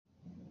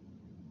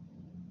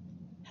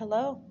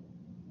Hello,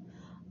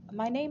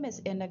 my name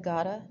is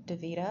Innnagadda Da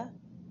Vida,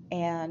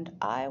 and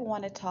I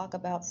want to talk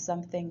about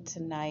something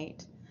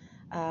tonight.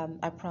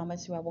 I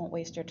promise you I won't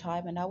waste your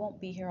time, and I won't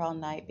be here all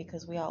night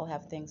because we all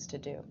have things to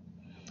do.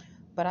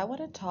 But I want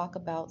to talk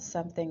about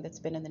something that's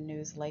been in the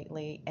news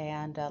lately,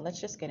 and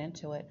let's just get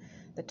into it.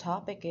 The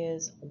topic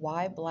is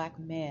why black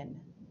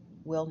men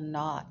will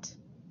not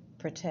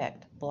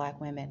protect black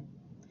women.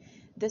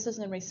 This is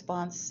in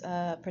response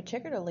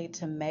particularly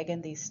to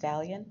Megan Thee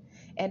Stallion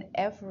and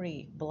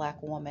every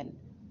black woman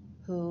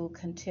who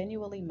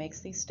continually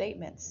makes these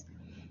statements.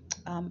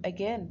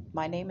 Again,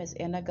 my name is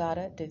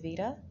Innagata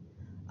Devita.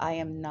 I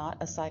am not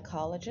a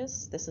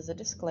psychologist. This is a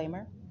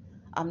disclaimer.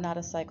 I'm not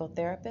a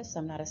psychotherapist.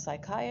 I'm not a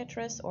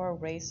psychiatrist or a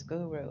race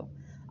guru.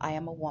 I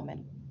am a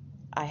woman.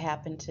 I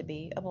happen to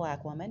be a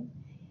black woman.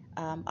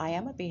 I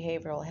am a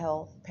behavioral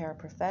health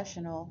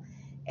paraprofessional,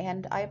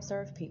 and I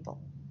observe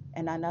people.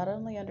 And I not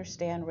only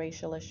understand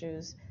racial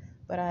issues,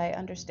 but I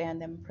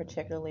understand them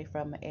particularly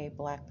from a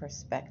black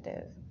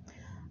perspective.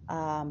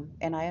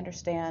 And I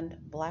understand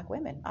black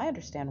women. I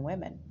understand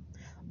women.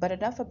 But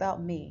enough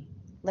about me.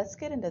 Let's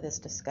get into this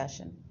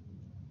discussion.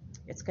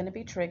 It's going to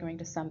be triggering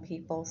to some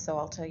people, so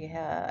I'll tell you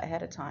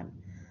ahead of time.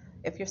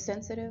 If you're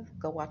sensitive,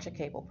 go watch a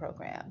cable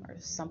program or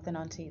something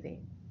on TV.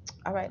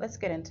 All right, let's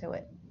get into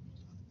it.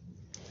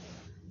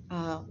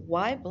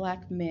 Why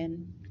black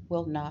men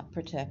will not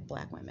protect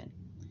black women.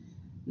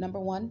 Number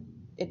one,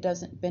 it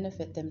doesn't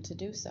benefit them to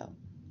do so.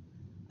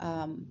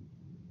 Um,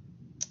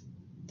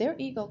 their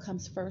ego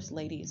comes first,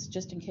 ladies,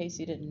 just in case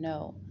you didn't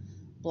know.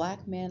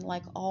 Black men,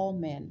 like all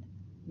men,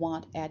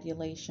 want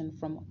adulation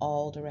from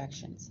all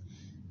directions.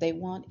 They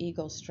want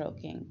ego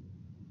stroking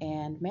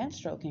and man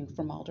stroking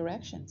from all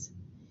directions.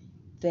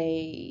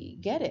 They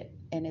get it,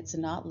 and it's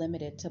not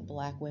limited to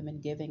black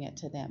women giving it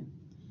to them.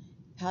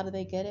 How do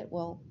they get it?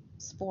 Well,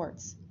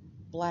 sports.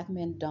 Black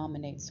men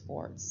dominate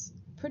sports.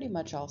 Pretty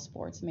much all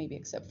sports, maybe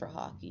except for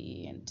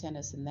hockey and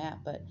tennis and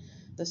that, but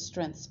the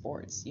strength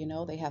sports,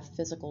 they have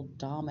physical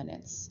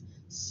dominance,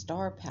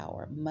 star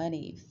power,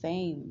 money,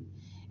 fame,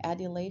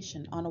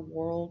 adulation on a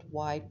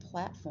worldwide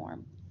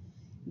platform.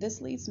 This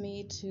leads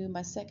me to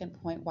my second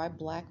point why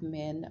black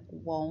men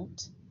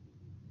won't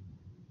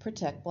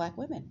protect black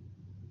women.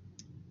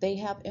 They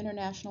have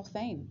international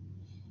fame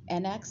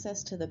and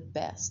access to the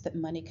best that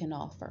money can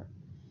offer.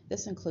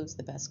 This includes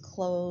the best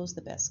clothes,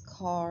 the best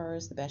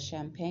cars, the best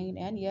champagne,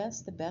 and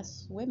yes, the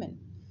best women.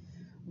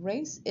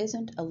 Race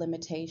isn't a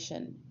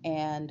limitation,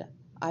 and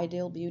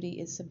ideal beauty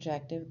is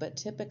subjective, but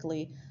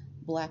typically,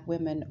 black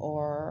women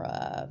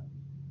are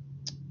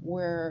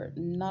we're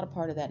not a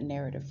part of that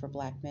narrative for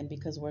black men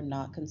because we're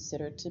not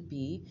considered to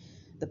be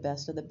the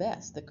best of the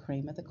best, the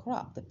cream of the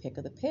crop, the pick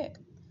of the pick.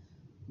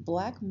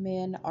 Black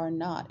men are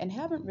not and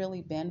haven't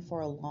really been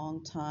for a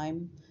long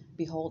time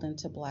beholden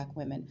to black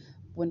women.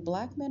 When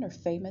black men are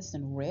famous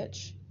and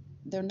rich,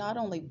 they're not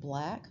only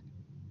black,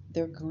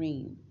 they're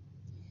green.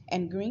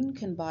 And green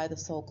can buy the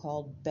so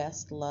called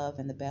best love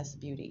and the best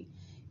beauty,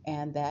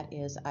 and that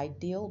is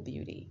ideal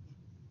beauty.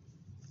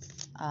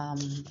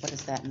 What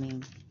does that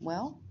mean?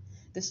 Well,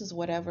 this is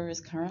whatever is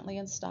currently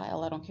in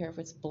style. I don't care if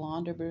it's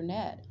blonde or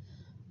brunette.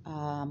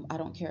 I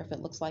don't care if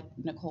it looks like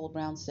Nicole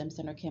Brown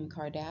Simpson or Kim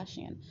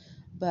Kardashian,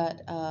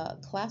 but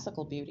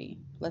classical beauty,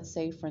 let's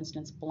say, for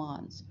instance,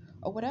 blondes,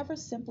 or whatever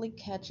simply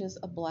catches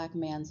a black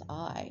man's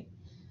eye,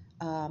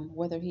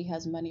 whether he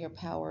has money or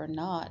power or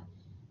not,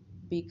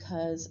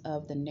 because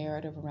of the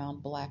narrative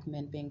around black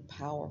men being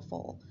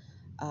powerful.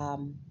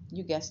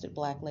 You guessed it,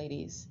 black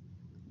ladies,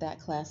 that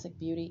classic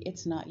beauty,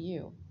 it's not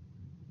you.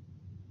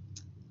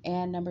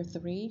 And number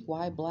three,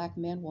 why black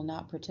men will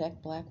not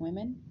protect black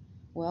women?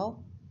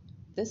 Well,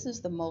 this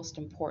is the most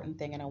important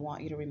thing, and I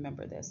want you to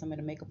remember this. I'm going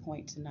to make a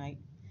point tonight,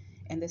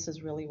 and this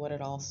is really what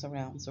it all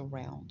surrounds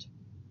around.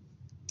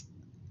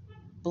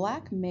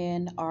 Black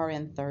men are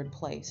in third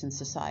place in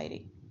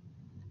society,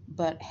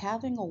 but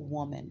having a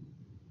woman,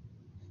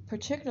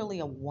 particularly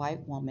a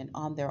white woman,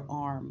 on their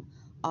arm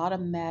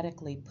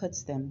automatically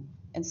puts them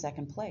in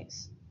second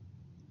place.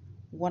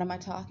 What am I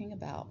talking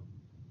about?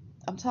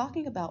 I'm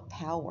talking about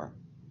power.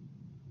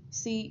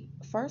 See,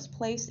 first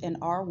place in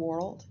our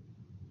world,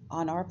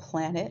 on our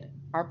planet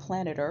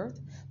Earth,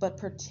 but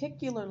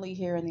particularly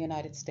here in the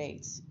United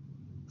States,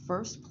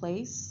 first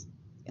place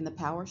in the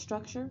power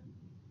structure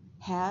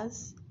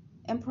has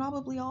and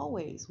probably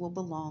always will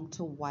belong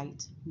to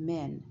white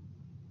men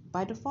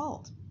by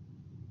default.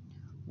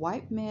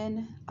 White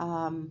men,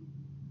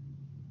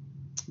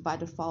 by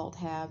default,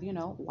 have,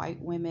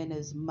 white women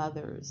as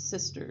mothers,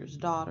 sisters,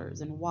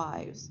 daughters, and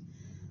wives.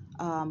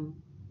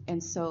 Um,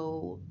 and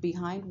so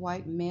behind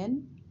white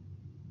men,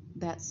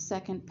 that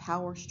second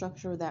power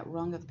structure, that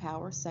rung of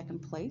power, second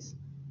place,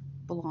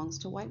 belongs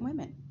to white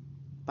women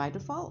by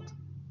default.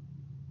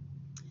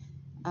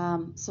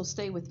 So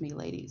stay with me,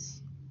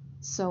 ladies.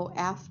 So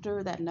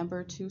after that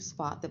number two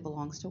spot that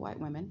belongs to white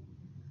women,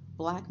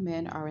 black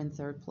men are in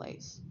third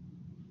place.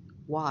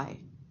 Why?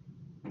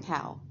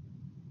 How?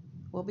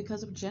 Well,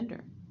 because of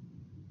gender.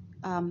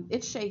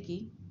 It's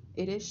shaky.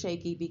 It is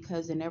shaky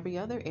because in every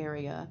other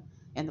area,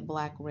 In the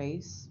black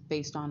race,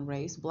 based on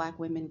race, black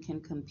women can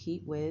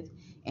compete with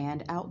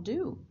and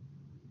outdo,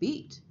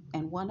 beat,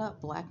 and one up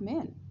black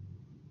men.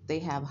 They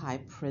have high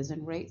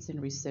prison rates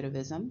and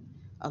recidivism,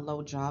 a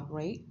low job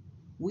rate.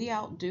 We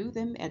outdo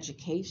them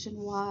education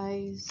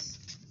wise,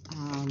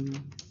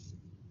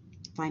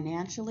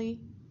 financially.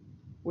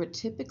 We're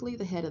typically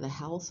the head of the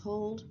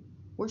household.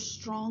 We're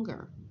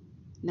stronger.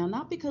 Now,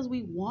 not because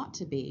we want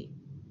to be,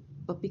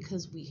 but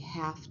because we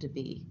have to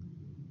be,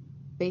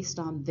 based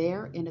on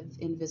their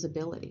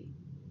invisibility,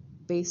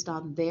 based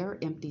on their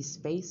empty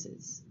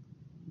spaces,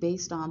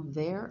 based on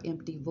their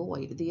empty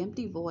void, the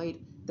empty void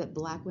that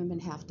black women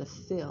have to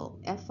fill,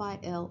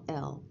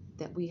 FILL,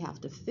 that we have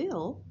to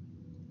fill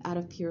out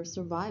of pure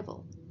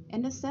survival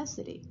and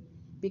necessity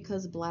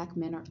because black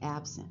men are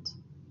absent.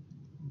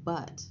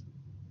 But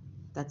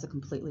that's a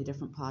completely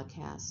different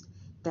podcast.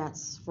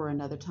 That's for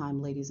another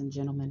time, ladies and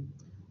gentlemen.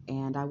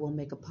 And I will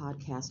make a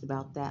podcast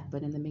about that.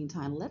 But in the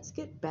meantime, let's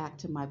get back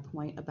to my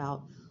point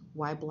about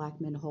why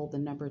black men hold the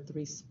number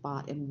 3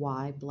 spot and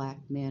why black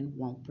men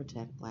won't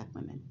protect black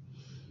women.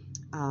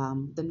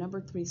 The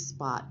number 3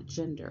 spot,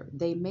 gender.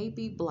 They may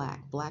be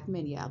black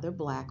men, yeah, they're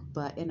black,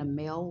 but in a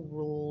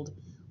male-ruled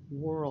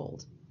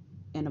world,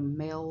 in a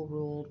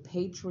male-ruled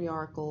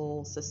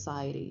patriarchal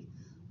society,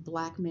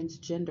 black men's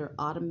gender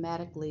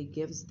automatically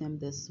gives them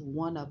this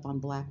one up on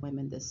black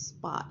women, this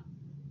spot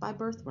by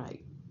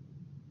birthright.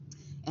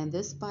 And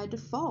this by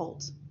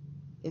default,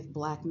 if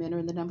black men are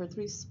in the number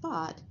 3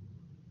 spot,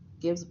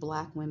 gives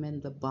black women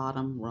the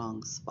bottom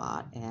rung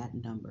spot at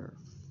number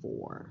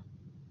 4.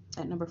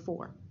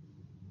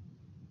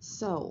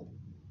 So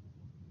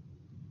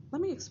let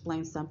me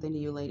explain something to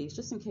you ladies,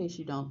 just in case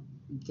you don't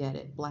get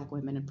it, black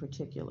women in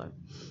particular.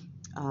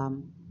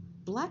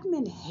 Black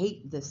men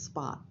hate this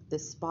spot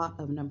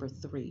of number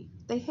 3.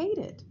 They hate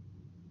it.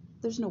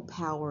 There's no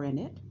power in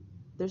it.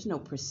 There's no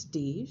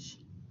prestige.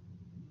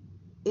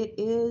 It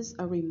is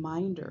a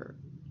reminder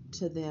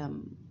to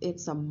them.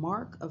 It's a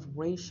mark of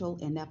racial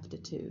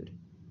ineptitude.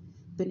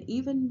 But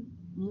even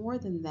more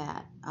than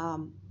that,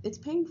 it's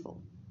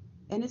painful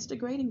and it's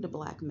degrading to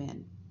black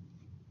men.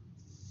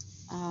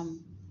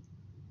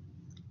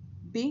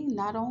 Being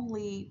not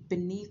only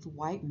beneath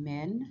white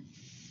men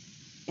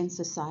in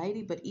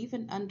society, but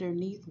even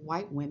underneath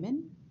white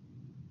women.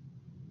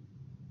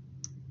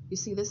 You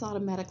see, this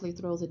automatically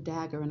throws a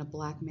dagger in a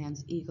black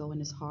man's ego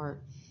and his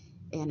heart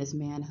and his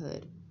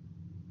manhood.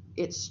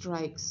 It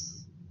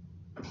strikes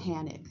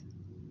panic,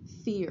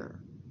 fear,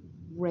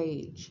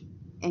 rage,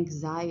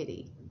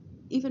 anxiety,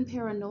 even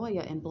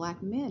paranoia in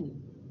black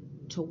men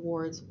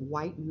towards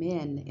white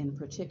men in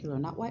particular,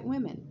 not white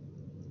women,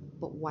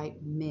 but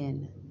white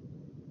men.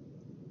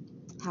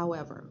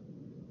 However,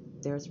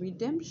 there's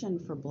redemption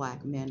for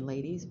black men,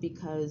 ladies,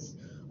 because,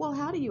 well,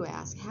 how do you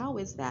ask? How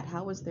is that?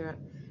 How is there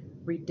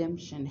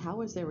redemption?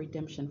 How is there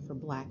redemption for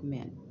black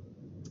men?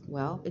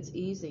 Well, it's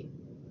easy.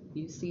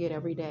 You see it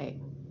every day.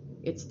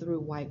 It's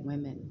through white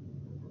women.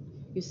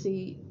 You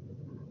see,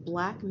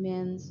 black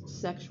men's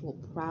sexual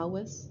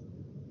prowess,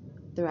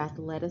 their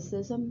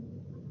athleticism,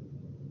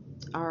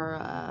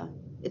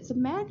 it's a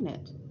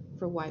magnet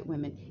for white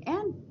women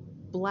and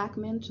black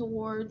men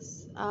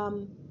towards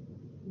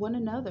one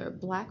another.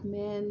 Black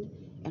men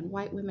and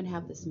white women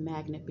have this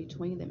magnet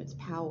between them. It's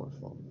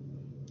powerful.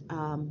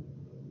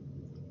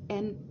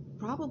 And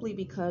probably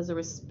because, or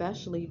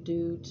especially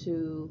due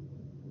to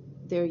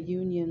their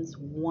unions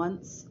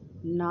once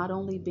not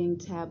only being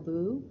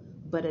taboo,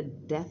 but a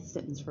death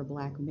sentence for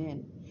black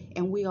men.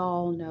 And we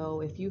all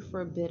know if you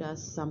forbid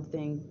us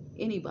something,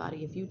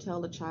 anybody, if you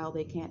tell a child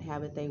they can't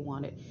have it, they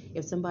want it.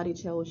 If somebody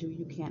tells you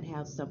you can't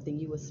have something,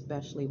 you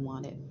especially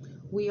want it.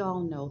 We all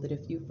know that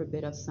if you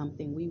forbid us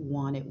something, we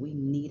want it, we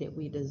need it,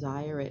 we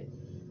desire it,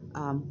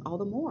 all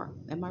the more.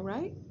 Am I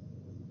right?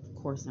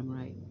 Of course I'm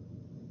right.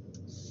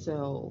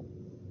 So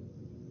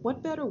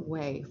what better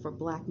way for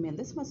black men,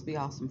 this must be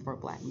awesome for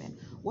black men,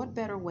 what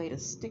better way to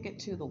stick it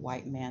to the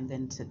white man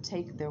than to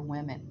take their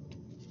women,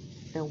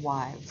 their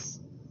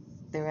wives,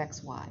 their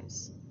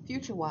ex-wives,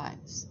 future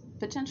wives,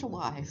 potential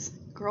wives,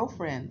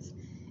 girlfriends,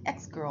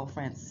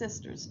 ex-girlfriends,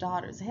 sisters,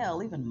 daughters,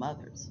 hell, even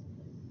mothers.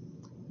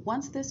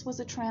 Once this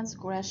was a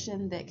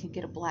transgression that could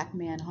get a black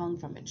man hung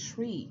from a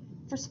tree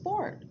for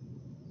sport,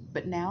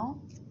 but now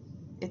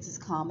it's as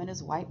common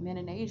as white men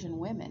and Asian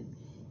women.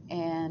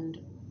 And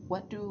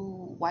what do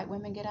white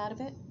women get out of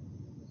it?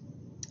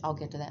 I'll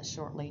get to that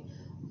shortly.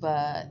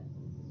 But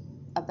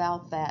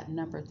about that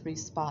number 3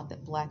 spot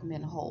that black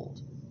men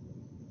hold.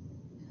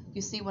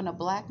 You see, when a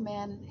black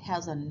man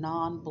has a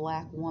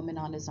non-black woman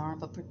on his arm,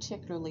 but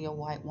particularly a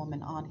white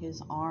woman on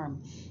his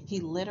arm, he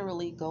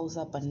literally goes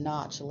up a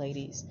notch,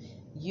 ladies.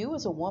 You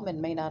as a woman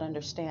may not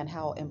understand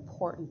how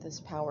important this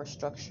power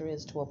structure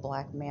is to a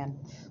black man,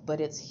 but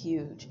it's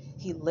huge.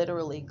 He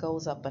literally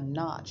goes up a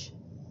notch.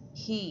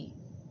 He,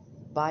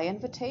 by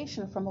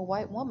invitation from a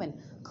white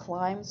woman,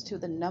 climbs to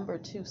the number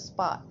 2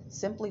 spot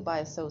simply by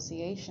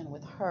association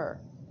with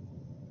her.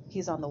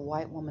 He's on the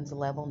white woman's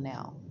level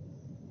now.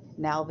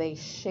 Now they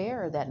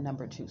share that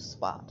number 2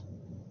 spot.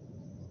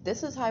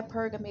 This is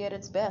hypergamy at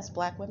its best.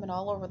 Black women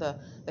all over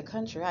the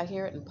country. I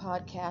hear it in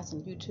podcasts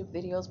and YouTube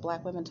videos.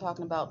 Black women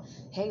talking about,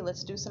 hey,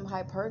 let's do some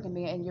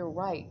hypergamy. And you're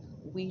right,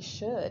 we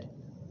should.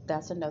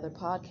 That's another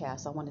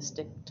podcast. I want to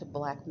stick to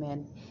black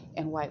men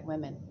and white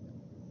women.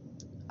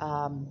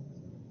 Um,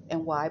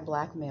 and why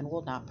black men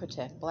will not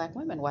protect black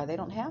women, why they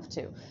don't have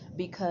to,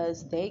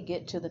 because they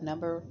get to the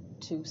number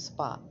 2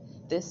 spot.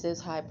 This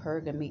is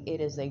hypergamy. It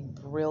is a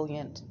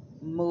brilliant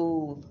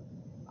move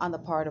on the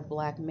part of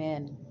black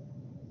men.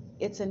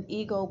 It's an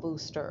ego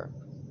booster,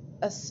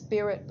 a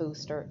spirit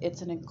booster.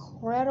 It's an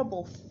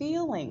incredible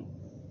feeling.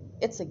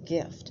 It's a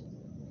gift.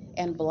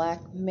 And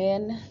black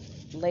men,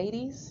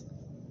 ladies,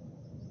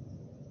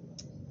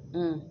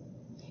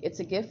 it's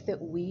a gift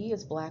that we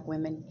as black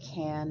women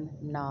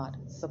cannot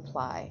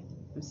supply.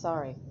 I'm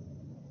sorry.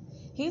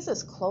 He's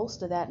as close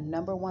to that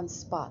number 1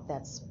 spot,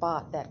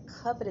 that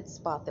coveted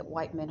spot that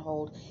white men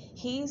hold.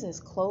 He's as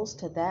close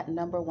to that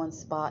number 1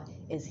 spot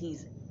as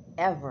he's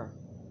ever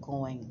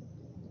going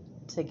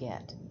to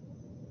get.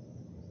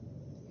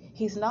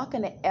 He's not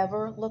going to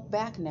ever look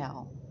back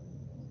now,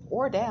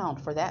 or down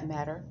for that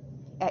matter,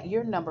 at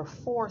your number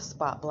 4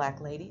 spot, black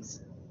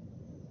ladies.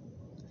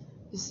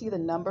 You see, the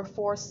number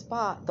 4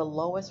 spot, the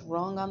lowest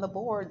rung on the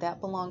board, that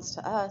belongs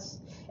to us.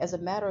 As a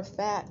matter of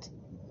fact,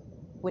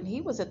 when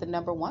he was at the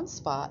number 1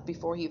 spot,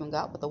 before he even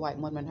got with the white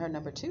woman, her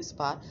number 2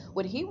 spot,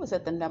 when he was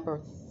at the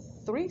number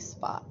 3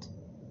 spot,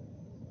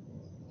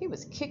 he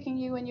was kicking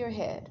you in your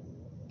head,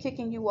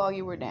 kicking you while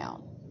you were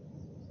down.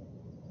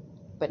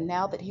 But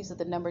now that he's at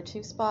the number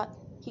 2 spot,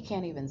 he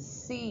can't even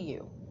see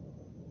you.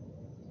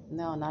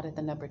 No, not at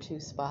the number 2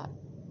 spot.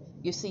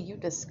 You see, you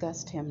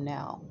disgust him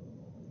now.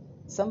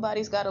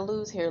 Somebody's got to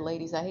lose here,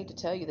 ladies. I hate to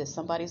tell you this.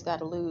 Somebody's got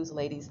to lose,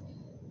 ladies.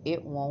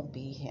 It won't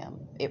be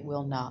him. It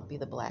will not be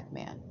the black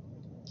man.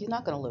 He's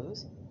not going to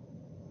lose.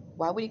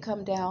 Why would he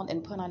come down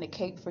and put on a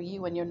cape for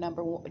you in your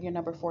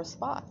number 4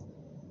 spot?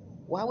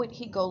 Why would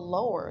he go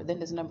lower than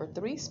his number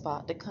 3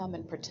 spot to come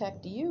and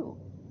protect you?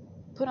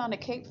 Put on a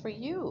cape for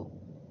you.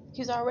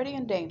 He's already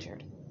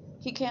endangered.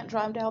 He can't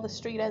drive down the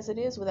street as it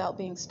is without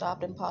being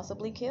stopped and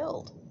possibly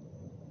killed.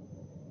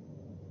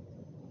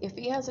 If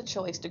he has a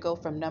choice to go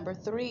from number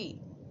 3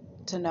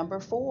 to number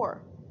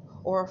 4,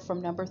 or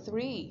from number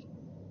 3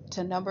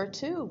 to number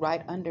 2,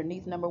 right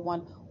underneath number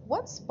 1,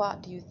 what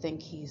spot do you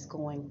think he's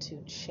going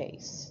to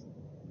chase?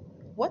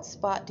 What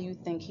spot do you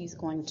think he's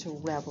going to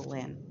revel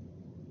in?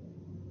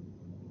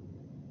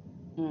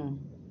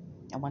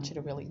 I want you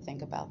to really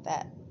think about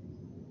that.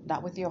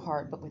 Not with your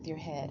heart, but with your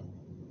head,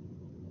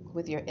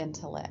 with your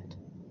intellect.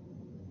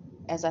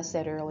 As I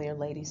said earlier,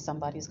 ladies,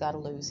 somebody's got to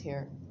lose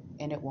here,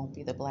 and it won't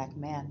be the black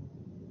man.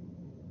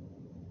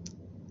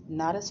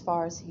 Not as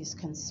far as he's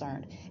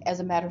concerned. As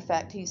a matter of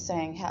fact, he's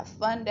saying, have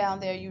fun down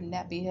there, you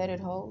nappy-headed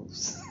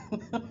hoes.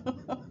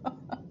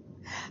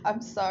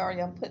 I'm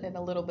sorry, I'm putting in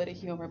a little bit of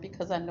humor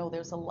because I know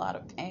there's a lot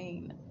of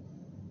pain.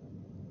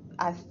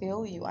 I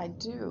feel you, I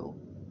do.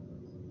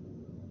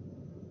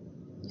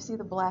 You see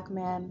the black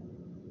man?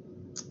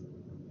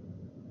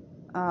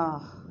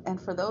 And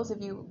for those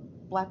of you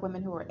black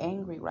women who are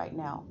angry right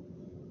now,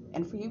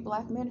 and for you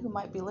black men who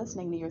might be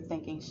listening to, you're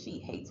thinking, she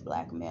hates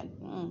black men.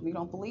 You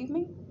don't believe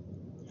me?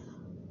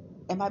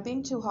 Am I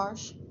being too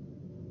harsh?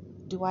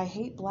 Do I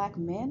hate black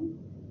men?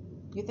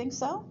 You think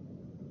so?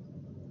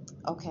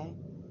 Okay.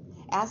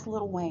 Ask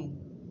Lil Wayne.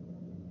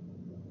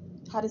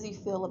 How does he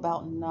feel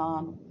about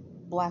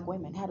non-black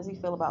women? How does he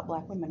feel about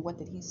black women? What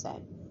did he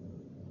say?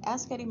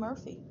 Ask Eddie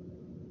Murphy,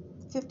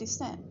 50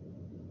 Cent,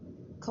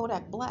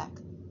 Kodak Black,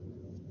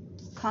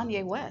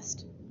 Kanye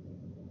West,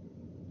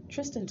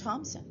 Tristan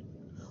Thompson,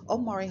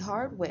 Omari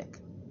Hardwick.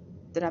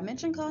 Did I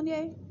mention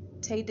Kanye?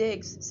 Taye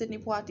Diggs, Sidney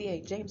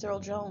Poitier, James Earl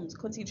Jones,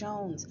 Quincy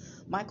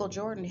Jones, Michael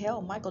Jordan,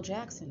 hell, Michael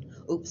Jackson.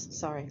 Oops,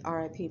 sorry,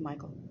 R.I.P.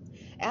 Michael.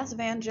 Ask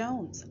Van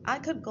Jones. I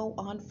could go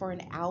on for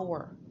an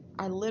hour.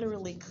 I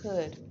literally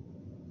could,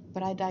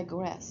 but I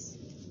digress.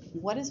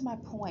 What is my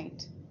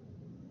point?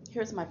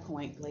 Here's my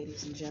point,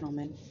 ladies and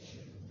gentlemen.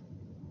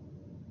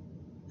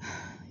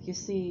 You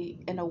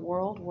see, in a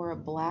world where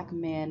black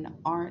men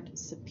aren't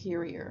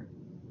superior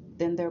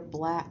than their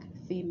black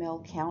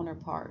female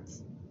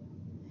counterparts,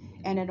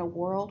 and in a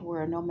world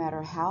where no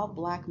matter how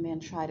black men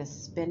try to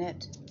spin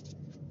it,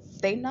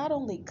 they not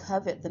only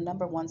covet the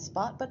number 1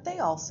 spot, but they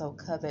also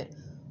covet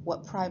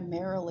what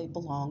primarily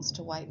belongs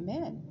to white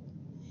men.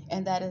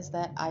 And that is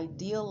that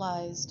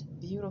idealized,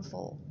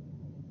 beautiful,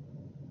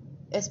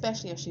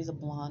 especially if she's a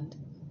blonde,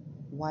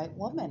 white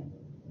woman.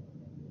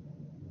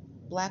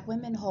 Black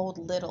women hold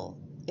little,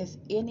 if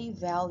any,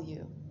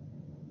 value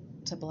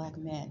to black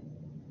men.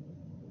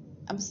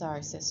 I'm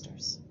sorry,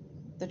 sisters.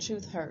 The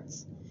truth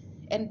hurts.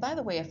 And by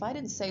the way, if I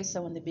didn't say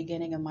so in the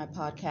beginning of my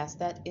podcast,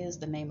 that is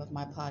the name of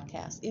my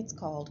podcast. It's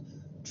called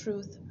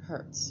Truth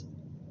Hurts.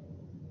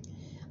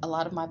 A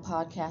lot of my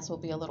podcasts will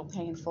be a little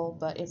painful,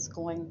 but it's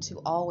going to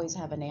always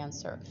have an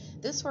answer.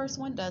 This first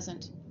one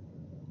doesn't,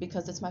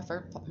 because it's my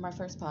first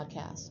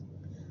podcast.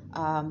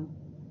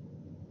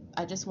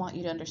 I just want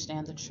you to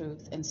understand the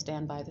truth and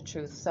stand by the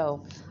truth.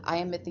 So I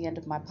am at the end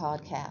of my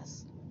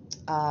podcast.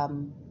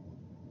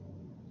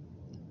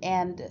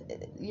 And,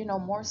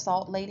 more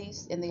salt,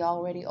 ladies, in the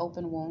already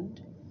open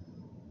wound.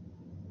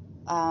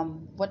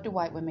 What do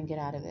white women get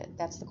out of it?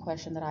 That's the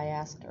question that I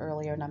asked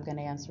earlier, and I'm going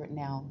to answer it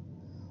now.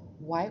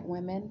 White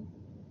women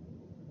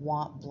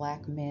want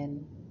black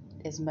men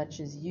as much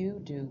as you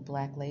do,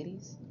 black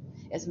ladies,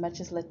 as much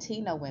as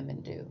Latina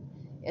women do,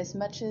 as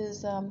much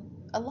as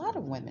a lot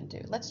of women do.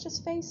 Let's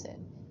just face it.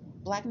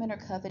 Black men are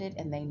coveted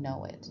and they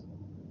know it.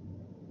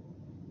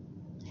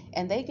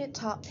 And they get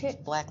top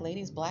pick, black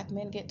ladies. Black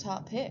men get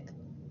top pick.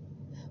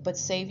 But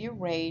save your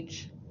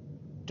rage,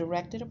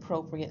 direct it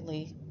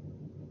appropriately.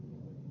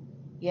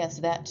 Yes,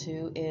 that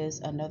too is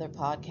another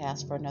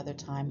podcast for another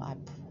time, I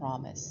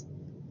promise.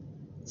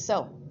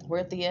 So, we're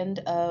at the end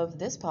of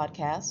this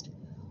podcast.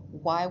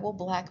 Why will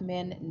black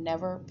men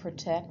never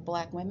protect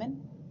black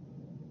women?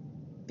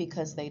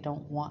 Because they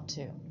don't want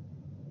to.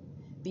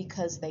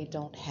 Because they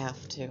don't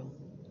have to.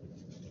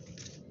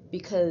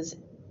 Because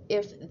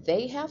if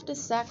they have to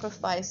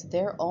sacrifice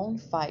their own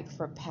fight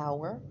for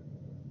power,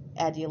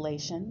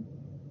 adulation,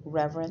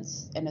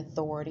 reverence, and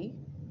authority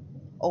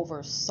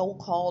over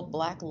so-called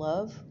black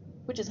love,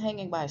 which is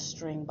hanging by a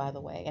string, by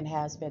the way, and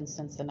has been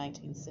since the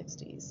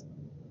 1960s,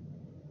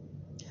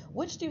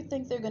 which do you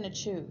think they're going to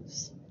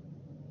choose?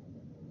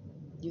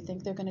 You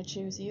think they're going to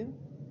choose you?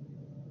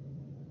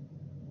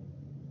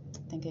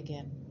 Think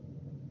again.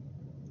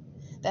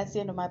 That's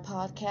the end of my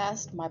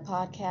podcast. My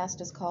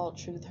podcast is called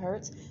Truth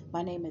Hurts.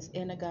 My name is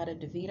Innnagadda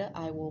Da Vida.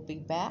 I will be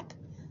back.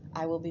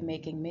 I will be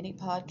making mini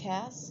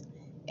podcasts,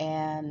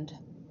 and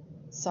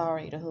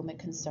sorry to whom it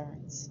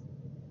concerns.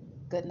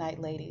 Good night,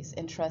 ladies,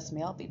 and trust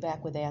me, I'll be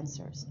back with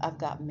answers. I've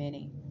got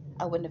many.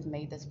 I wouldn't have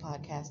made this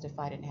podcast if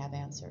I didn't have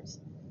answers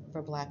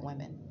for black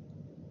women.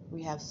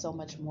 We have so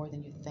much more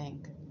than you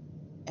think,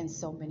 and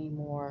so many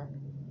more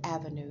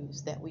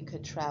avenues that we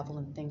could travel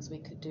and things we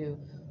could do.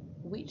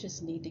 We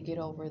just need to get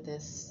over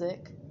this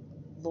sick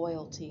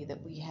loyalty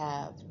that we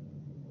have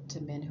to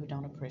men who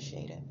don't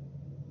appreciate it.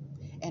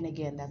 And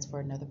again, that's for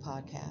another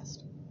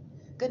podcast.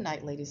 Good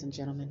night, ladies and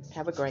gentlemen.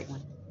 Have a great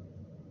one.